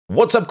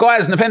What's up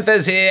guys,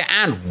 NepentheZ here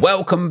and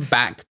welcome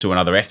back to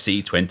another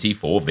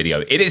FC24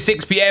 video. It is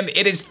 6 PM,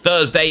 it is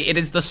Thursday, it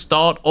is the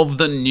start of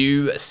the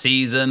new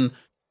season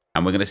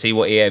and we're going to see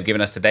what EA have given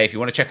us today. If you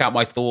want to check out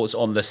my thoughts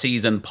on the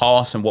season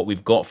pass and what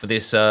we've got for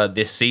this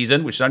this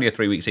season, which is only a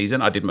 3-week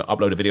season, I did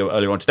upload a video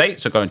earlier on today,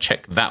 so go and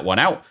check that one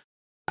out.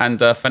 And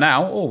for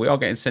now, we are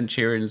getting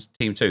Centurion's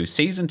Team 2.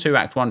 Season 2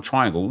 Act 1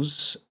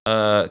 Triangles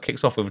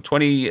kicks off with a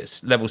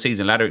 20-level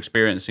season ladder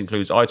experience,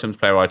 includes items,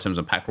 player items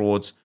and pack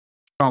rewards.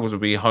 Triangles will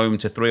be home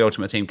to 3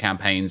 Ultimate Team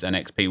campaigns, and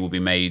XP will be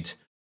made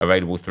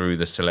available through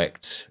the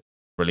select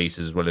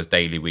releases as well as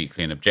daily,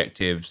 weekly, and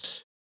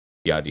objectives.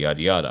 Yada,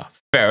 yada, yada.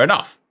 Fair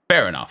enough.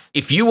 Fair enough.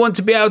 If you want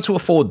to be able to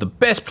afford the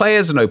best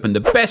players and open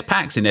the best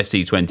packs in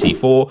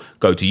FC24,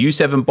 go to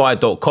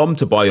u7buy.com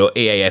to buy your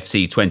EA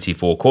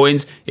FC24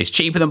 coins. It's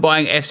cheaper than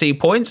buying FC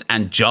points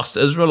and just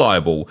as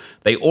reliable.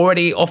 They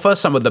already offer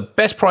some of the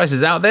best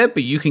prices out there,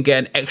 but you can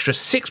get an extra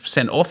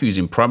 6% off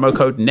using promo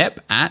code NEP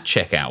at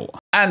checkout.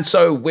 And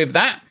so with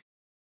that,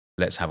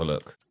 let's have a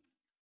look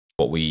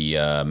what we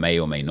may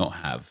or may not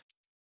have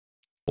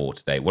for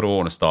today. What do I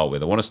want to start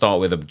with? I want to start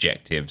with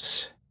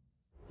objectives.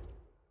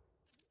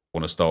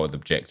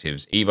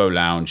 Evo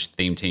Lounge,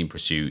 Theme Team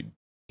Pursuit,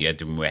 Dia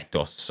de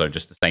Muertos. So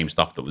just the same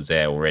stuff that was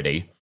there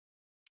already.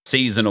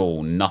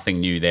 Seasonal, nothing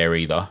new there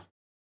either.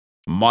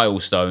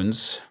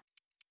 Milestones.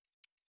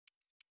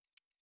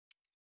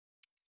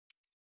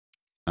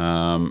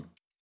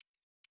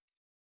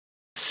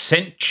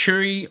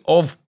 Century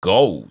of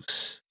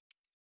Goals.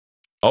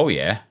 Oh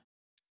yeah.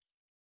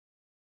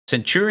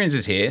 Centurions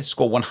is here.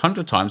 Score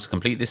 100 times to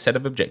complete this set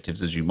of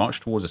objectives as you march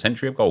towards a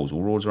century of goals.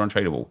 All rewards are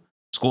untradeable.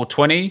 Score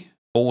 20,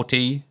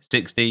 40,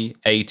 60,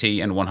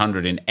 80, and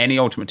 100 in any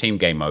Ultimate Team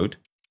game mode.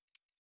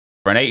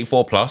 For an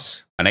 84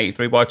 plus, an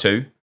 83 by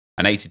 2,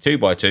 an 82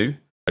 by 2,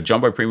 a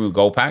Jumbo Premium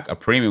Gold Pack, a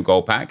Premium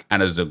Gold Pack,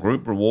 and as the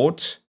group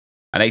rewards,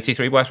 an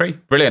 83 by 3.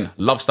 Brilliant.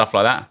 Love stuff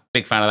like that.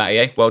 Big fan of that,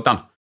 EA. Well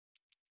done.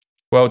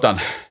 Well done.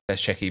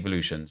 Let's check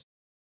evolutions.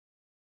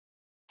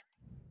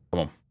 Come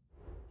on.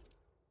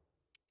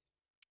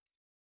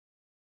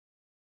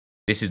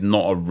 This is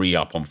not a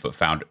re-up on Foot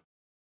Founder.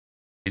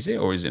 Is it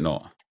or is it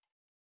not?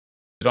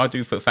 Did I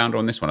do Foot Founder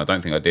on this one? I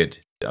don't think I did.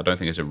 I don't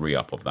think it's a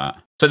re-up of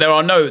that. So there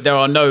are no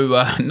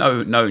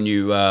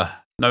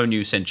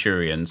new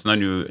Centurions, no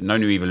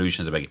new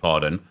evolutions. I beg your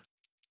pardon.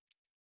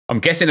 I'm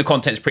guessing the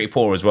content's pretty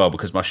poor as well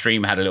because my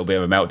stream had a little bit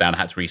of a meltdown. I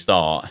had to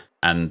restart,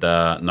 and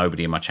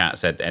nobody in my chat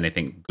said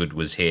anything good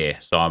was here.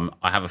 So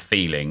I have a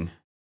feeling,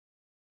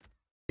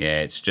 yeah,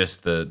 it's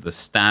just the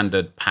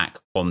standard pack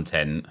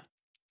content.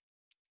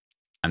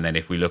 And then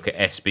if we look at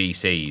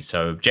SBC,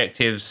 so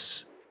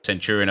objectives,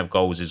 Centurion of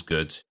Goals is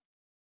good.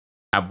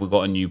 Have we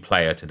got a new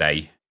player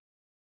today?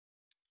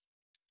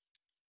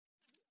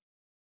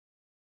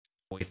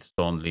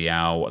 Hoythson,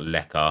 Liao,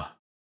 Lecker,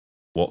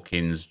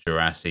 Watkins,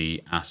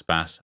 Jurassi,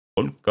 Aspas,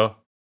 Ulka. Is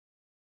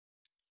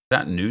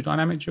that new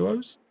dynamic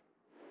duos?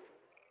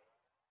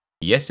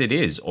 Yes, it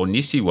is.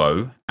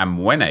 Onisiwo and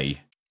Mwene.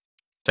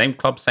 Same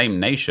club, same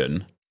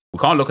nation. We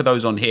can't look at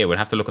those on here. We'll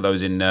have to look at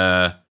those in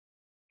on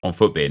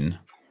Footbin.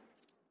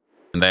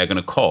 And they're going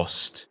to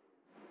cost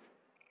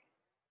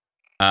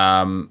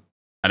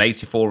an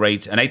 83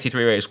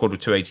 rated squad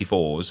with 2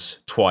 84s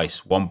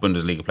twice. 1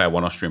 Bundesliga player,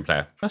 1 Austrian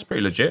player. That's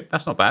pretty legit.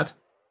 That's not bad.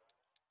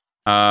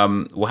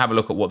 We'll have a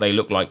look at what they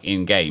look like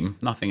in game.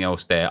 Nothing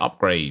else there.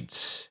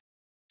 Upgrades.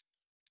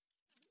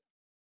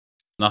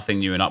 Nothing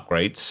new in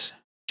upgrades.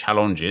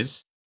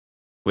 Challenges.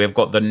 We have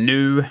got the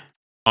new.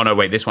 Oh no,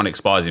 wait. This one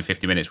expires in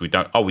 50 minutes. We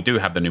don't. Oh, we do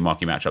have the new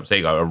marquee matchups. There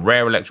you go. A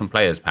rare Electron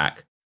Players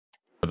pack.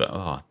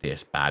 Oh,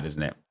 this bad,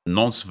 isn't it?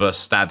 Nons vs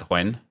Stade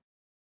Rennes.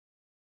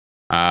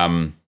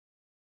 For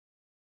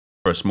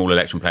a small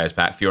Electron Players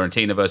pack.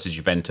 Fiorentina versus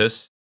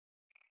Juventus.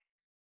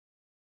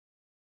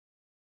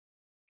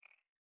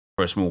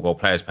 For a small gold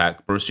players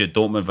pack. Borussia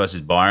Dortmund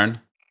versus Bayern.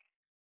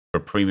 For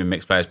a premium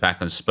mixed players pack.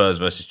 And Spurs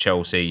versus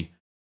Chelsea.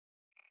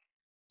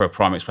 For a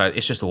prime mixed player.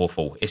 It's just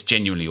awful. It's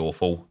genuinely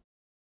awful.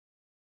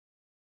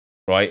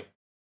 Right?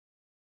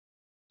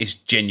 It's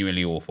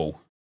genuinely awful.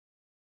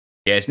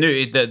 Yeah, it's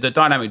new. The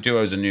dynamic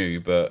duos are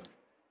new, but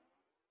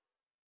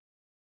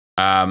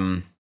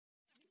no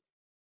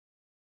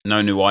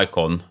new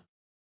icon.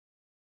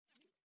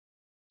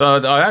 So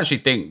I actually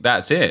think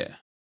that's it.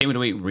 Team of the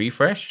Week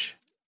refresh.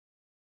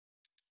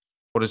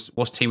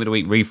 What's Team of the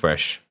Week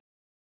refresh?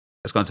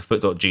 Let's go into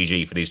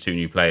foot.gg for these 2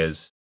 new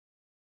players.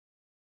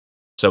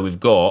 So we've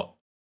got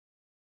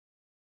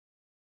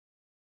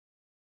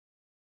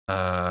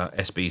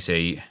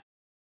SBC,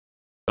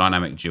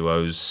 dynamic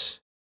duos,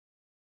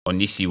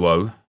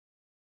 Onisiwo,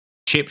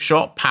 chip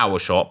shot,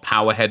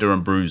 power header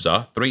and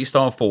bruiser,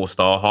 3-star,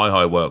 4-star,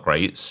 high work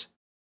rates.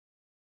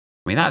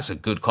 I mean, that's a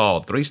good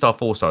card. 3-star,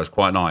 4-star is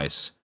quite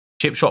nice.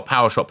 Chip shot,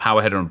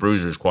 power header and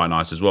bruiser is quite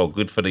nice as well.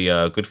 Good for the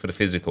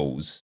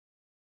physicals.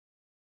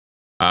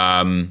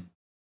 And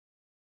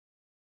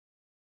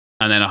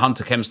then a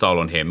Hunter Chem style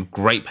on him.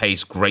 Great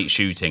pace, great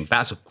shooting.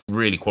 That's a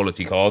really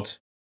quality card.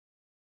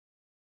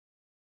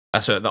 I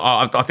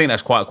think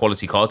that's quite a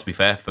quality card, to be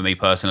fair, for me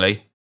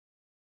personally.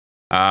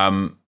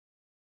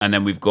 And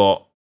then we've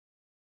got,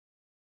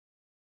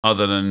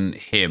 other than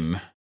him,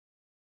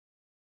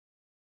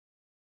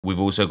 we've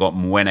also got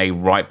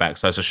Mwene right back.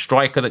 So it's a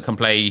striker that can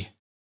play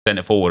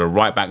centre forward, a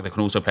right back that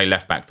can also play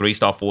left back,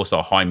 3-star,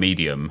 4-star, high,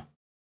 medium.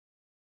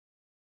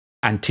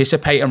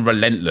 Anticipate and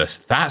Relentless.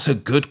 That's a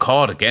good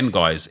card again,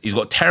 guys. He's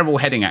got terrible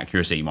heading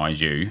accuracy, mind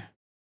you.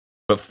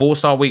 But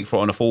 4-star weak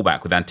foot on a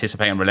fullback with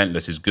Anticipate and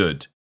Relentless is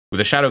good. With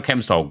a Shadow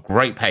Chem style,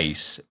 great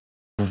pace,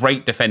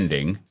 great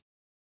defending.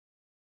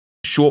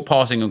 Short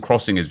passing and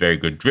crossing is very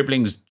good.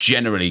 Dribbling's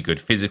generally good.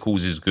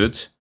 Physicals is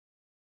good.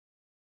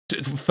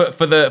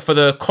 For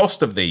the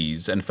cost of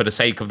these and for the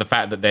sake of the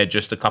fact that they're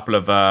just a couple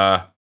of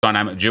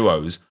dynamic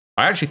duos,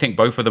 I actually think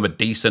both of them are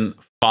decent,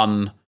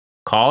 fun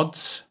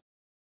cards.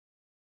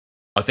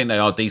 I think they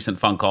are decent,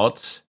 fun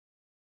cards.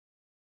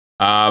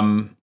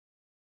 Other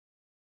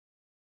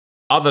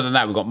than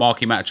that, we've got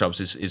marquee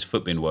matchups. Is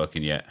Foot been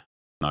working yet?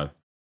 No.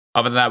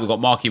 Other than that, we've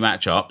got marquee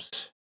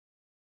matchups,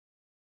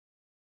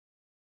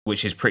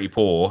 which is pretty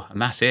poor.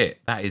 And that's it.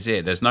 That is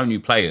it. There's no new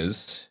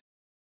players.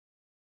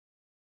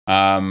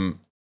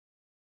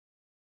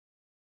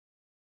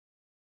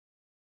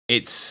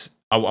 It's...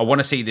 I want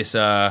to see this...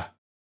 I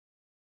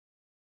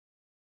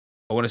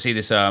want to see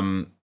this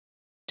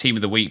Team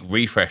of the Week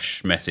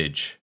refresh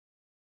message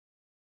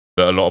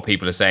that a lot of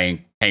people are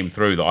saying came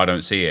through that I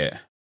don't see it.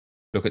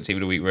 Look at Team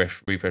of the Week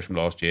refresh from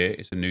last year.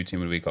 It's a new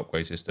Team of the Week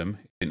upgrade system.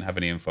 It didn't have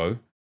any info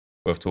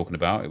worth talking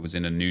about. It was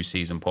in a new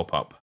season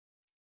pop-up.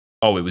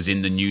 Oh, it was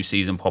in the new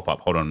season pop-up.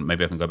 Hold on.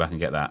 Maybe I can go back and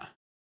get that.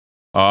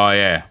 Oh,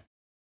 yeah.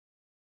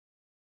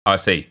 I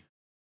see.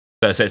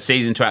 So it says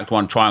Season 2 Act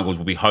 1 triangles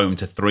will be home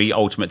to 3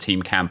 Ultimate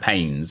Team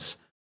campaigns,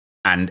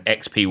 and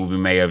XP will be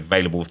made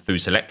available through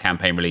select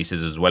campaign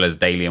releases as well as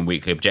daily and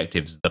weekly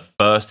objectives. The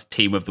first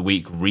Team of the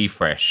Week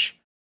refresh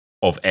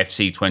of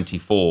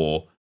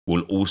FC24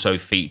 will also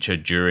feature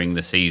during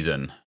the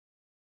season.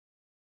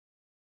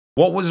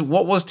 What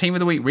was Team of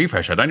the Week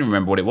refresh? I don't even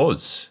remember what it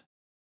was.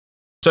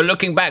 So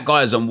looking back,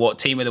 guys, on what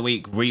Team of the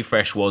Week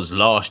refresh was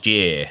last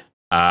year,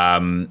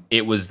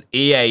 it was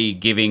EA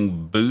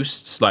giving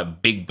boosts,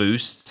 like big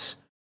boosts,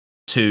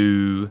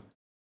 to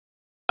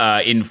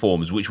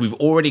informs, which we've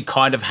already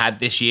kind of had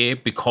this year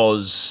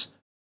because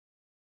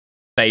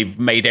they've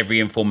made every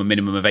inform a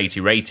minimum of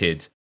 80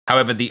 rated.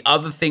 However, the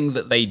other thing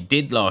that they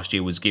did last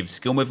year was give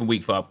skill move and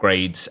weak foot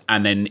upgrades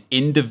and then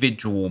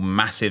individual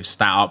massive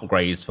stat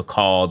upgrades for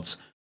cards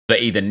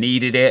that either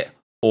needed it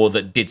or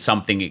that did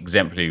something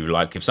exemplary.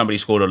 Like if somebody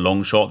scored a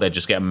long shot, they'd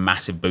just get a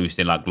massive boost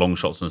in like long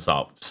shots and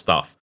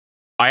stuff.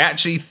 I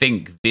actually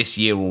think this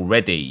year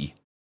already,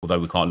 although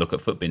we can't look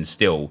at footbins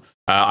still,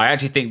 I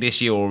actually think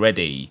this year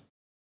already,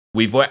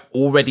 we've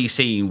already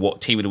seen what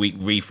Team of the Week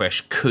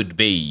refresh could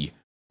be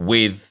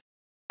with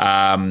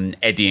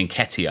Eddie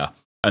Nketiah.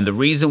 And the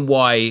reason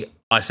why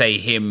I say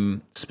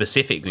him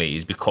specifically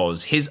is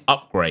because his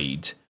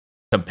upgrade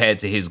compared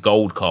to his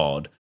gold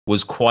card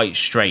was quite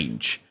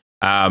strange.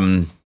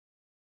 First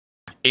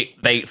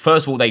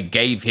of all, they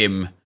gave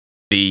him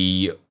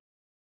the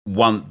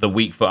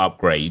weak foot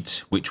upgrade,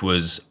 which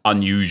was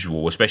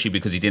unusual, especially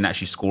because he didn't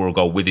actually score a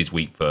goal with his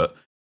weak foot.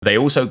 They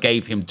also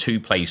gave him 2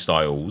 play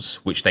styles,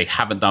 which they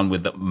haven't done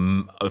with,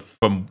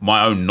 from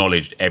my own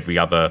knowledge, every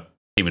other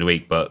Team of the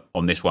Week, but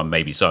on this one,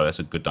 maybe so. That's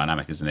a good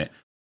dynamic, isn't it?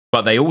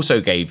 But they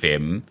also gave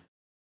him,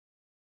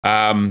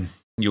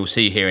 you'll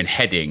see here in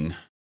heading,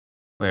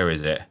 where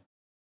is it?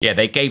 Yeah,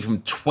 they gave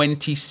him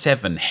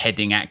 27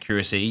 heading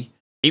accuracy.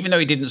 Even though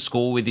he didn't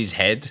score with his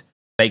head,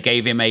 they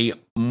gave him a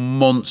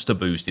monster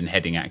boost in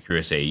heading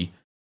accuracy.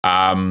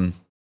 And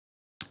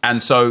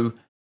so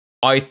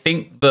I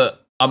think that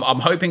I'm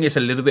hoping it's a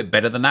little bit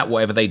better than that,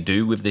 whatever they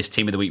do with this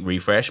Team of the Week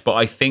refresh. But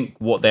I think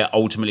what they're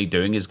ultimately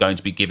doing is going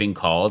to be giving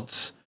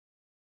cards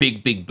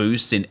big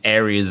boosts in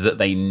areas that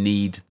they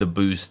need the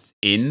boosts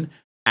in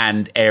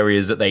and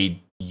areas that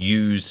they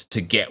use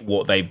to get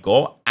what they've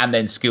got, and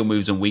then skill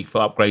moves and weak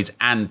foot upgrades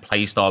and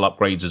playstyle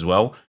upgrades as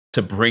well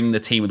to bring the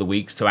Team of the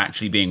Weeks to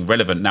actually being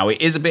relevant. Now, it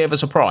is a bit of a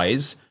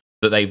surprise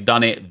that they've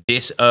done it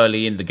this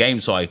early in the game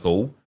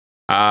cycle,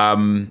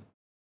 but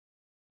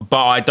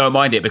I don't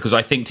mind it because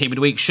I think Team of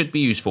the Week should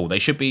be useful. They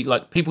should be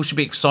like, people should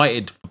be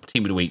excited for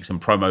Team of the Weeks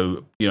and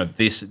promo, you know,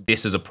 this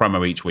as a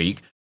promo each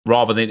week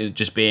rather than it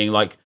just being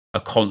like a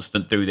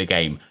constant through the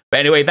game. But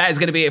anyway, that is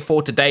going to be it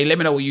for today. Let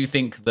me know what you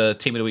think the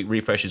Team of the Week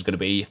refresh is going to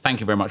be. Thank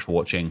you very much for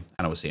watching,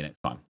 and I will see you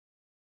next time.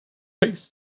 Peace.